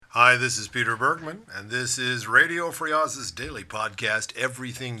Hi, this is Peter Bergman, and this is Radio Free Oz's daily podcast,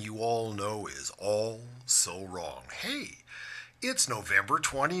 Everything You All Know Is All So Wrong. Hey, it's November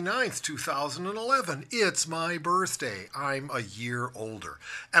 29th, 2011. It's my birthday. I'm a year older,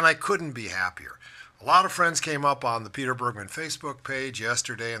 and I couldn't be happier. A lot of friends came up on the Peter Bergman Facebook page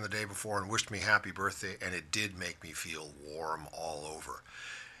yesterday and the day before and wished me happy birthday, and it did make me feel warm all over.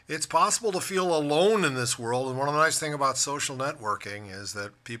 It's possible to feel alone in this world, and one of the nice things about social networking is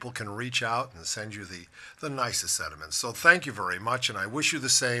that people can reach out and send you the nicest sentiments. So thank you very much, and I wish you the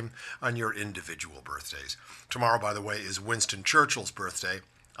same on your individual birthdays. Tomorrow, by the way, is Winston Churchill's birthday.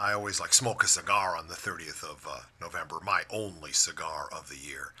 I always smoke a cigar on the 30th of November, my only cigar of the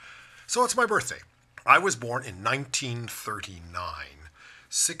year. So it's my birthday. I was born in 1939,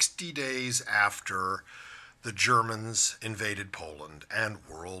 60 days after the Germans invaded Poland and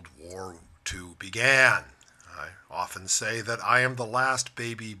World War II began. I often say that I am the last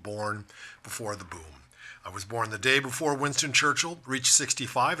baby born before the boom. I was born the day before Winston Churchill reached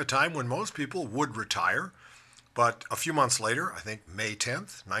 65, a time when most people would retire. But a few months later, I think May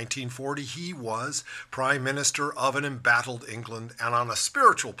 10th, 1940, he was Prime Minister of an embattled England and on a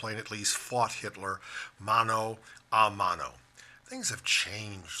spiritual plane at least fought Hitler mano a mano. Things have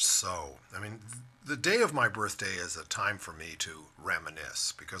changed so. The day of my birthday is a time for me to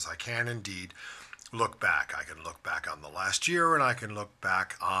reminisce because I can indeed look back. I can look back on the last year and I can look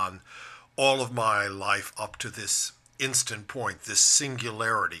back on all of my life up to this instant point, this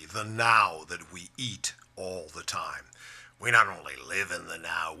singularity, the now that we eat all the time. We not only live in the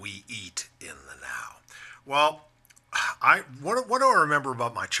now, we eat in the now. Well, what do I remember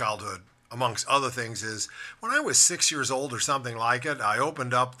about my childhood? Amongst other things is when I was 6 years old or something like it, I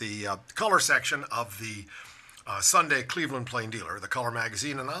opened up the color section of the Sunday Cleveland Plain Dealer, the color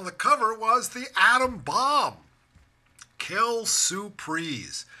magazine, and on the cover was the atom bomb. Quelle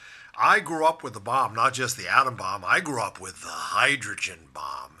surprise. I grew up with the bomb, not just the atom bomb. I grew up with the hydrogen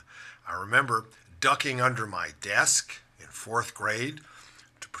bomb. I remember ducking under my desk in fourth grade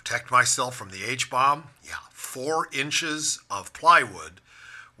to protect myself from the H-bomb. 4 inches of plywood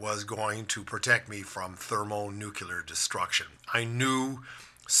was going to protect me from thermonuclear destruction. I knew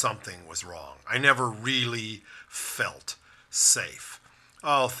something was wrong. I never really felt safe.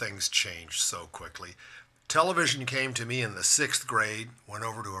 Oh, things changed so quickly. Television came to me in the 6th grade, went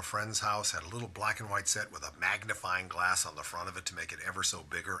over to a friend's house, had a little black and white set with a magnifying glass on the front of it to make it ever so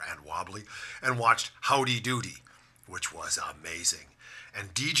bigger and wobbly, and watched Howdy Doody, which was amazing.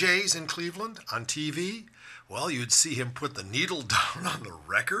 And DJs in Cleveland on TV, well, you'd see him put the needle down on the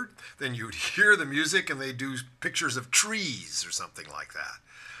record, then you'd hear the music and they'd do pictures of trees or something like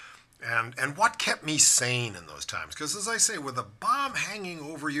that. And what kept me sane in those times? Because as I say, with a bomb hanging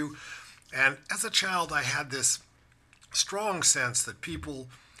over you, and as a child I had this strong sense that people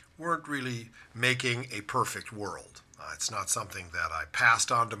weren't really making a perfect world. It's not something that I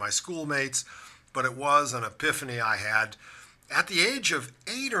passed on to my schoolmates, but it was an epiphany I had. At the age of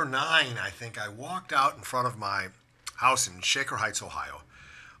 8 or 9, I think, I walked out in front of my house in Shaker Heights, Ohio,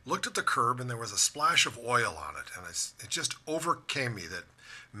 looked at the curb, and there was a splash of oil on it. And it just overcame me that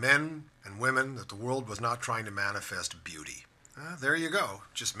men and women, that the world was not trying to manifest beauty. There you go.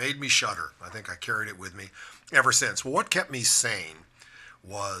 Just made me shudder. I think I carried it with me ever since. Well, what kept me sane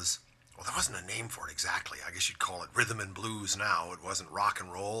was, well, there wasn't a name for it exactly. I guess you'd call it rhythm and blues now. It wasn't rock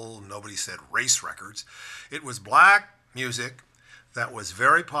and roll. Nobody said race records. It was black music that was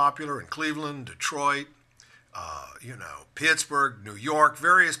very popular in Cleveland, Detroit, Pittsburgh, New York,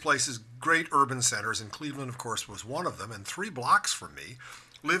 various places, great urban centers, and Cleveland, of course, was one of them. And 3 blocks from me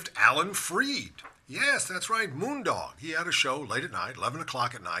lived Alan Freed. Yes, that's right, Moondog. He had a show late at night, 11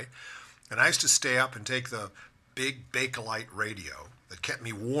 o'clock at night, and I used to stay up and take the big Bakelite radio that kept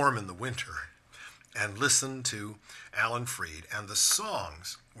me warm in the winter and listen to Alan Freed, and the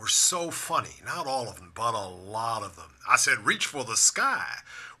songs were so funny. Not all of them, but a lot of them. I said, reach for the sky.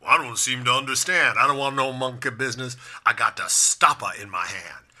 Well, I don't seem to understand. I don't want no monkey business. I got the stopper in my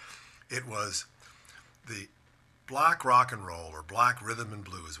hand. It was the black rock and roll or black rhythm and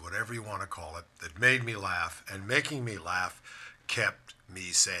blues, whatever you want to call it, that made me laugh, and making me laugh kept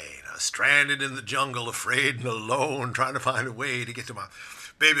me sane. I was stranded in the jungle, afraid and alone, trying to find a way to get to my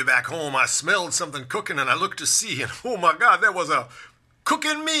baby back home. I smelled something cooking and I looked to see, and oh my God, there was a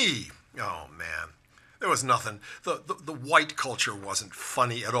cooking me. Oh man, there was nothing. The white culture wasn't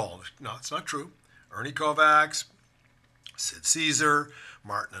funny at all. No, it's not true. Ernie Kovacs, Sid Caesar,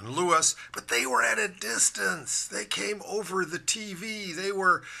 Martin and Lewis, but they were at a distance. They came over the TV. They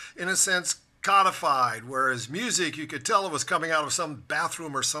were, in a sense, codified, whereas music, you could tell it was coming out of some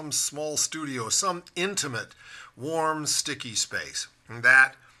bathroom or some small studio, some intimate, warm, sticky space. And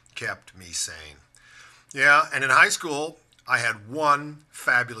that kept me sane. Yeah, and in high school, I had one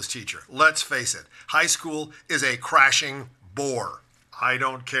fabulous teacher. Let's face it, high school is a crashing bore. I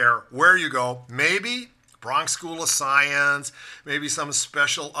don't care where you go. Maybe Bronx School of Science, maybe some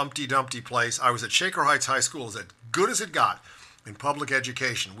special Umpty-Dumpty place. I was at Shaker Heights High School. It was as good as it got in public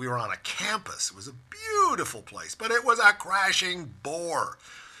education. We were on a campus. It was a beautiful place, but it was a crashing bore,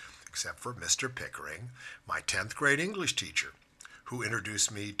 except for Mr. Pickering, my 10th grade English teacher, who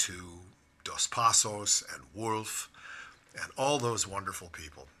introduced me to Dos Passos and Wolf and all those wonderful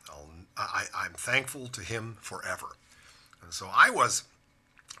people. I'm thankful to him forever. And so I was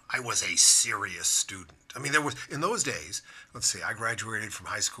a serious student. I mean, there was, in those days, let's see, I graduated from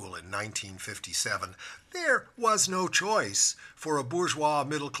high school in 1957. There was no choice for a bourgeois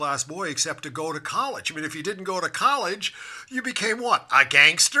middle-class boy except to go to college. I mean, if you didn't go to college, you became what? A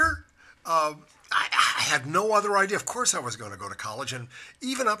gangster? I had no other idea. Of course I was going to go to college. And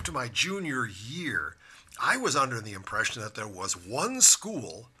even up to my junior year, I was under the impression that there was one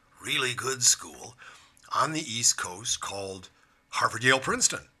school, really good school, on the East Coast called Harvard, Yale,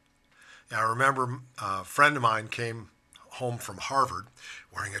 Princeton. I remember a friend of mine came home from Harvard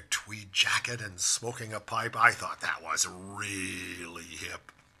wearing a tweed jacket and smoking a pipe. I thought that was really hip.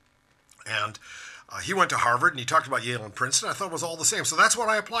 And he went to Harvard and he talked about Yale and Princeton. I thought it was all the same. So that's what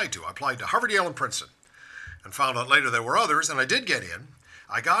I applied to. I applied to Harvard, Yale, and Princeton and found out later there were others, and I did get in.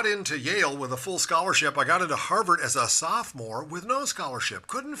 I got into Yale with a full scholarship. I got into Harvard as a sophomore with no scholarship.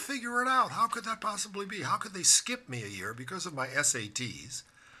 Couldn't figure it out. How could that possibly be? How could they skip me a year because of my SATs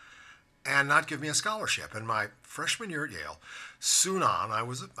and not give me a scholarship? In my freshman year at Yale, soon on,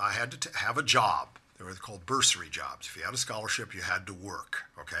 I had to have a job. They were called bursary jobs. If you had a scholarship, you had to work,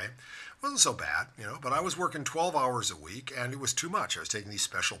 okay? It wasn't so bad, but I was working 12 hours a week, and it was too much. I was taking these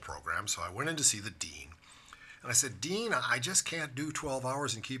special programs, so I went in to see the dean. And I said, Dean, I just can't do 12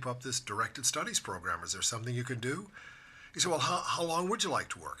 hours and keep up this directed studies program. Is there something you can do? He said, well, how long would you like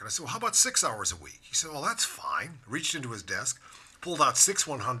to work? And I said, well, how about 6 hours a week? He said, well, that's fine. Reached into his desk, pulled out 6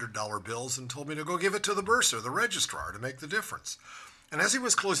 $100 bills and told me to go give it to the bursar, the registrar, to make the difference. And as he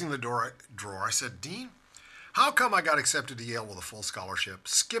was closing the drawer, I said, Dean, how come I got accepted to Yale with a full scholarship,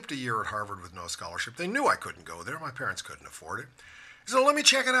 skipped a year at Harvard with no scholarship? They knew I couldn't go there. My parents couldn't afford it. He said, well, let me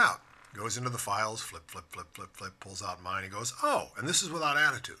check it out. Goes into the files, flip, pulls out mine. He goes, oh, and this is without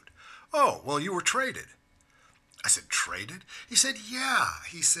attitude. Oh, well, you were traded. I said, traded? He said, yeah.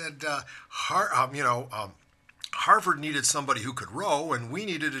 He said, Harvard needed somebody who could row, and we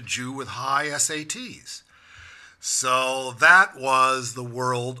needed a Jew with high SATs. So that was the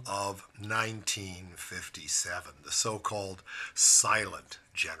world of 1957, the so-called silent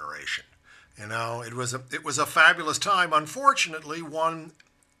generation. It was a fabulous time. Unfortunately, one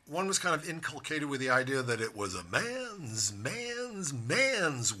was kind of inculcated with the idea that it was a man's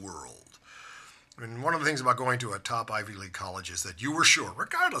world. I mean, one of the things about going to a top Ivy League college is that you were sure,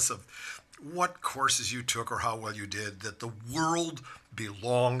 regardless of what courses you took or how well you did, that the world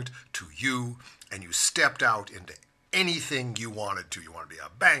belonged to you and you stepped out into anything you wanted to. You wanted to be a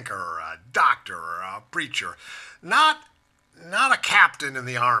banker or a doctor or a preacher, not a captain in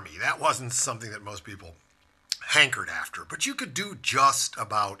the army. That wasn't something that most people hankered after, but you could do just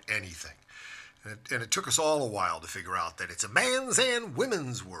about anything. And it took us all a while to figure out that it's a man's and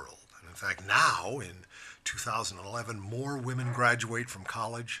women's world. And in fact, now in 2011, more women graduate from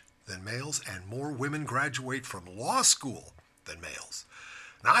college than males, and more women graduate from law school than males.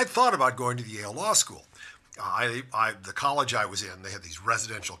 Now, I'd thought about going to the Yale Law School. The college I was in, they had these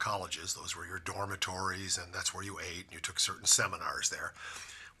residential colleges. Those were your dormitories, and that's where you ate, and you took certain seminars there.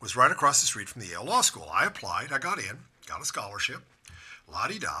 Was right across the street from the Yale Law School. I applied, I got in, got a scholarship,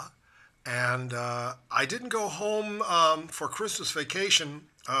 la-di-da, and I didn't go home for Christmas vacation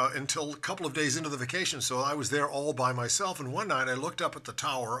until a couple of days into the vacation, so I was there all by myself, and one night I looked up at the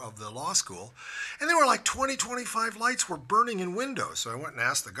tower of the law school, and there were like 25 lights were burning in windows. So I went and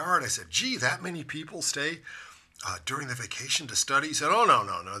asked the guard, I said, gee, that many people stay during the vacation to study? He said, oh,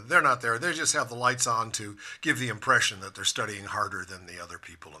 no, they're not there. They just have the lights on to give the impression that they're studying harder than the other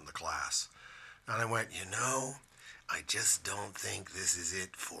people in the class. And I went, I just don't think this is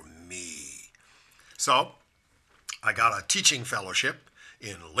it for me. So I got a teaching fellowship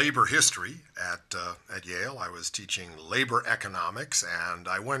in labor history at Yale. I was teaching labor economics, and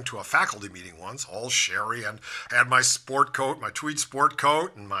I went to a faculty meeting once, all sherry, and had my sport coat, my tweed sport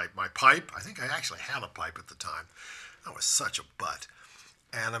coat, and my pipe. I think I actually had a pipe at the time. I was such a butt.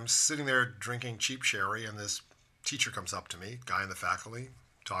 And I'm sitting there drinking cheap sherry, and this teacher comes up to me, guy in the faculty,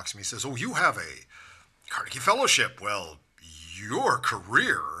 talks to me, says, oh, you have a Carnegie Fellowship. Well, your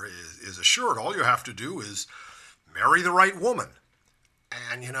career is assured. All you have to do is marry the right woman.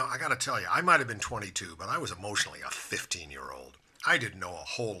 And, I got to tell you, I might have been 22, but I was emotionally a 15-year-old. I didn't know a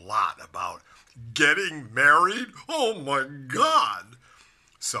whole lot about getting married. Oh, my God.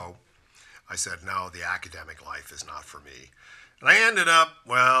 So I said, no, the academic life is not for me. And I ended up,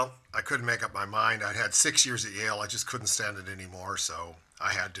 I couldn't make up my mind. I'd had 6 years at Yale. I just couldn't stand it anymore, so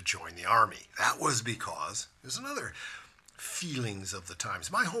I had to join the Army. That was because, there's another feelings of the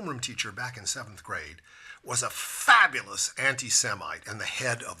times. My homeroom teacher back in 7th grade was a fabulous anti-Semite and the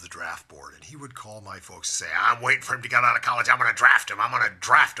head of the draft board. And he would call my folks and say, I'm waiting for him to get out of college. I'm going to draft him. I'm going to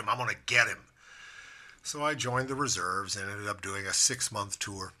draft him. I'm going to get him. So I joined the reserves and ended up doing a 6-month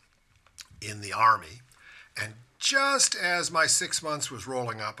tour in the Army. And just as my 6 months was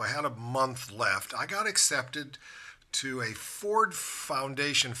rolling up, I had a month left. I got accepted to a Ford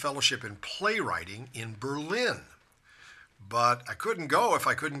Foundation Fellowship in Playwriting in Berlin. But I couldn't go if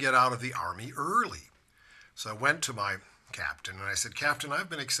I couldn't get out of the Army early. So I went to my captain and I said, Captain, I've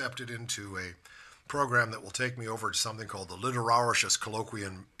been accepted into a program that will take me over to something called the Literarisches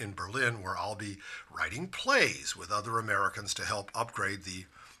Kolloquium in Berlin, where I'll be writing plays with other Americans to help upgrade the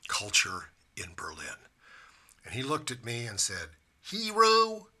culture in Berlin. And he looked at me and said,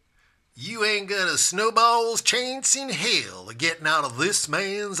 Hero, you ain't got a snowball's chance in hell of getting out of this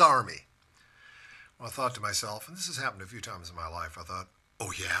man's army. Well, I thought to myself, and this has happened a few times in my life, I thought,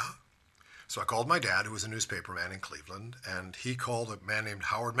 oh yeah? So I called my dad, who was a newspaperman in Cleveland, and he called a man named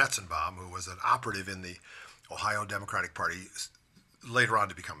Howard Metzenbaum, who was an operative in the Ohio Democratic Party, later on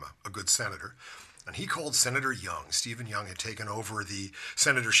to become a good senator. And he called Senator Young. Stephen Young had taken over the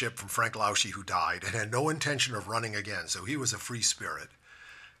senatorship from Frank Lausche, who died, and had no intention of running again, so he was a free spirit.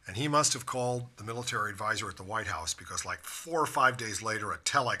 And he must have called the military advisor at the White House, because like 4 or 5 days later, a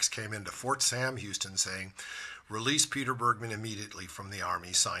telex came into Fort Sam Houston saying, release Peter Bergman immediately from the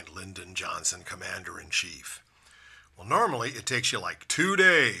Army, signed Lyndon Johnson, Commander-in-Chief. Well, normally it takes you like 2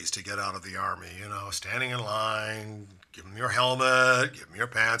 days to get out of the Army, standing in line, give them your helmet, give them your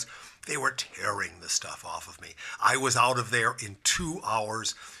pants. They were tearing the stuff off of me. I was out of there in 2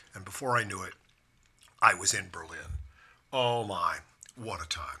 hours, and before I knew it, I was in Berlin. Oh my, what a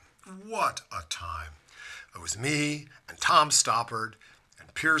time. What a time. It was me and Tom Stoppard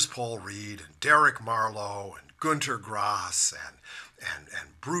and Piers Paul Reed and Derek Marlowe and Gunter Grass and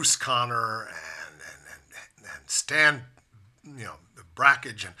Bruce Connor and Stan,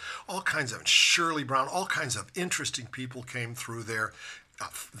 Brackage and all kinds of, Shirley Brown, all kinds of interesting people came through there.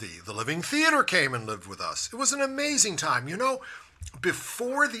 The Living Theater came and lived with us. It was an amazing time.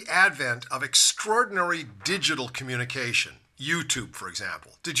 Before the advent of extraordinary digital communication, YouTube, for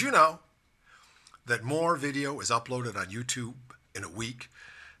example, did you know that more video is uploaded on YouTube in a week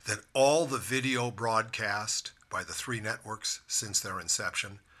than all the video broadcast by the 3 networks since their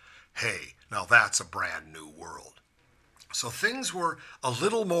inception? Hey, now that's a brand new world. So things were a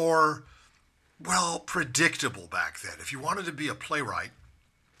little more, predictable back then. If you wanted to be a playwright,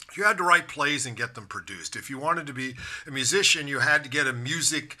 you had to write plays and get them produced. If you wanted to be a musician, you had to get a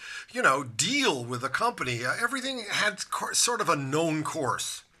music, deal with a company. Everything had sort of a known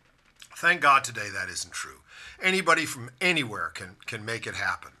course. Thank God today that isn't true. Anybody from anywhere can make it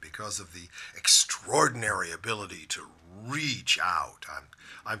happen because of the extraordinary ability to reach out.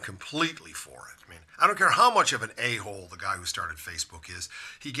 I'm completely for it. I don't care how much of an a-hole the guy who started Facebook is.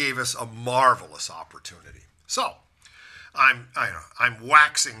 He gave us a marvelous opportunity. So, I'm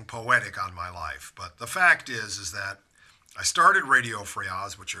waxing poetic on my life, but the fact is that I started Radio Free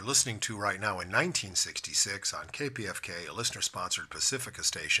Oz, which you're listening to right now, in 1966 on KPFK, a listener-sponsored Pacifica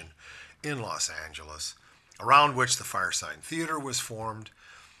station in Los Angeles, around which the Firesign Theater was formed.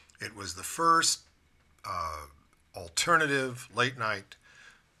 It was the first alternative late-night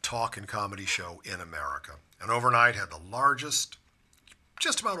talk and comedy show in America. And overnight had the largest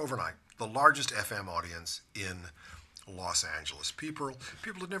FM audience in Los Angeles. People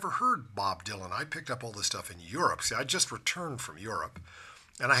had never heard Bob Dylan. I picked up all this stuff in Europe. See, I just returned from Europe,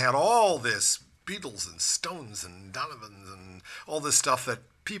 and I had all this Beatles and Stones and Donovans and all this stuff that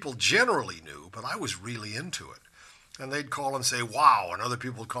people generally knew, but I was really into it. And they'd call and say, wow, and other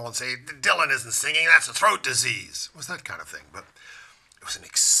people would call and say, Dylan isn't singing, that's a throat disease. It was that kind of thing, but it was an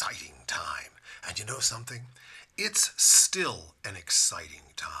exciting time. And you know something? It's still an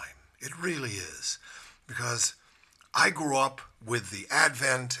exciting time. It really is, because I grew up with the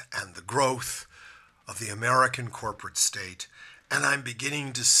advent and the growth of the American corporate state, and I'm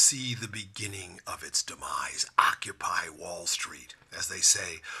beginning to see the beginning of its demise. Occupy Wall Street, as they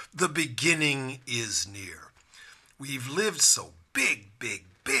say. The beginning is near. We've lived so big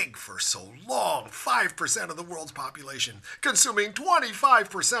for so long. 5% of the world's population consuming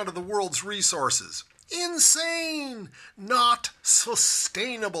 25% of the world's resources. Insane, not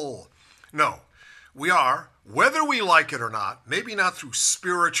sustainable. No, we are, whether we like it or not, maybe not through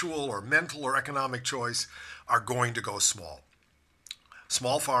spiritual or mental or economic choice, are going to go small.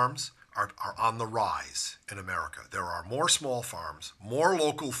 Small farms are on the rise in America. There are more small farms, more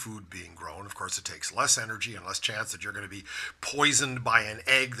local food being grown. Of course, it takes less energy and less chance that you're going to be poisoned by an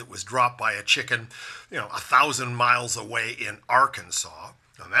egg that was dropped by a chicken, 1,000 miles away in Arkansas.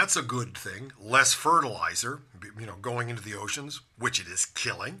 And that's a good thing. Less fertilizer, going into the oceans, which it is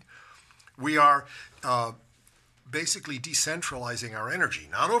killing. We are basically decentralizing our energy,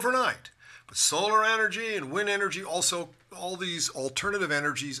 not overnight, but solar energy and wind energy, also all these alternative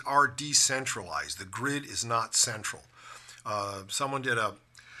energies are decentralized. The grid is not central. Someone did a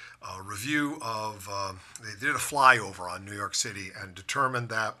review of, they did a flyover on New York City and determined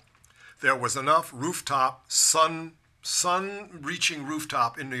that there was enough rooftop, sun-reaching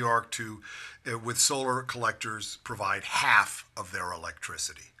rooftop in New York to, with solar collectors, provide half of their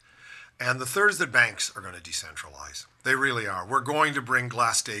electricity. And the third is that banks are going to decentralize. They really are. We're going to bring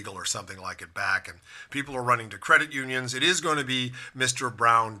Glass-Steagall or something like it back, and people are running to credit unions. It is going to be Mr.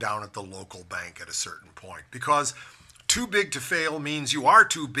 Brown down at the local bank at a certain point, because too big to fail means you are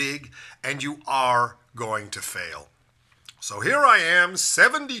too big and you are going to fail. So here I am,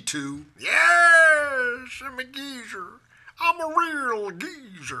 72. Yes, I'm a geezer. I'm a real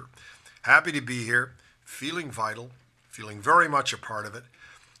geezer. Happy to be here, feeling vital, feeling very much a part of it.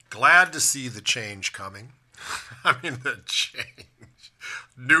 Glad to see the change coming. I mean, the change.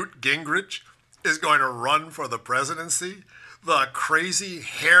 Newt Gingrich is going to run for the presidency. The crazy,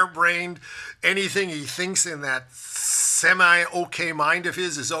 harebrained, anything he thinks in that semi-okay mind of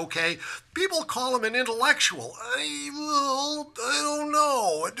his is okay. People call him an intellectual. I don't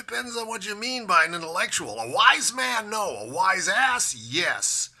know. It depends on what you mean by an intellectual. A wise man, no. A wise ass,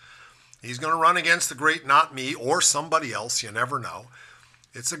 yes. He's going to run against the great not me or somebody else. You never know.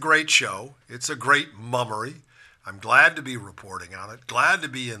 It's a great show. It's a great mummery. I'm glad to be reporting on it, glad to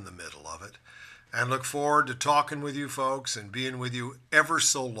be in the middle of it, and look forward to talking with you folks and being with you ever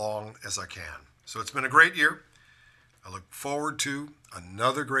so long as I can. So it's been a great year. I look forward to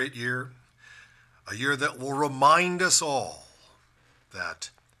another great year, a year that will remind us all that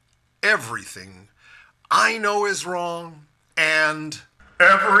everything I know is wrong and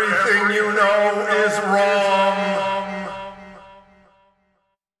everything you know